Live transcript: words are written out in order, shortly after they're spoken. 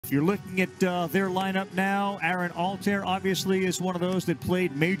You're looking at their lineup now. Aaron Altair obviously is one of those that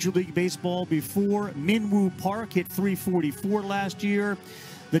played Major League Baseball before. Minwoo Park hit .344 last year.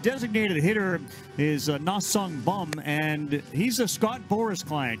 The designated hitter is Na-Sung Bum, and he's a Scott Boras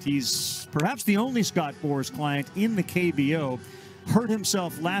client. He's perhaps the only Scott Boras client in the KBO. Hurt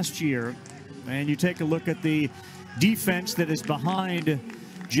himself last year. And you take a look at the defense that is behind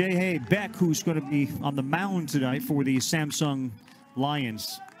Jae-Hae Beck, who's going to be on the mound tonight for the Samsung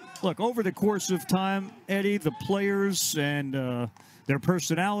Lions. Look, over the course of time, Eddie, the players and their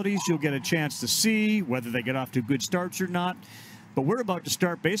personalities, you'll get a chance to see whether they get off to good starts or not. But we're about to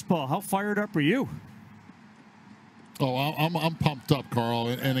start baseball. How fired up are you? Oh, I'm pumped up, Carl.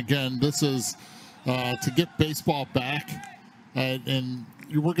 And again, this is to get baseball back. And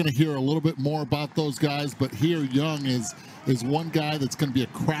we're going to hear a little bit more about those guys. But here, Young is one guy that's going to be a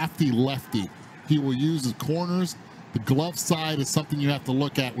crafty lefty. He will use his corners. The glove side is something you have to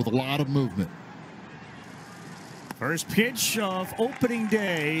look at with a lot of movement. First pitch of opening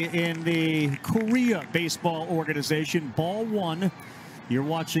day in the Korea Baseball Organization. Ball one. You're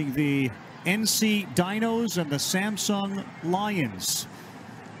watching the NC Dinos and the Samsung Lions.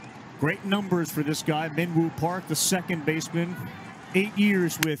 Great numbers for this guy, Minwoo Park, the second baseman. 8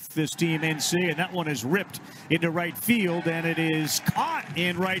 years with this team, NC, and that one is ripped into right field, and it is caught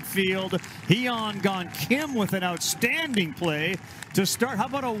in right field. Hyun Gon Kim with an outstanding play to start. How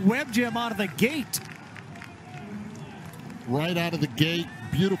about a web gem out of the gate? Right out of the gate,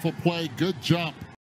 beautiful play, good jump.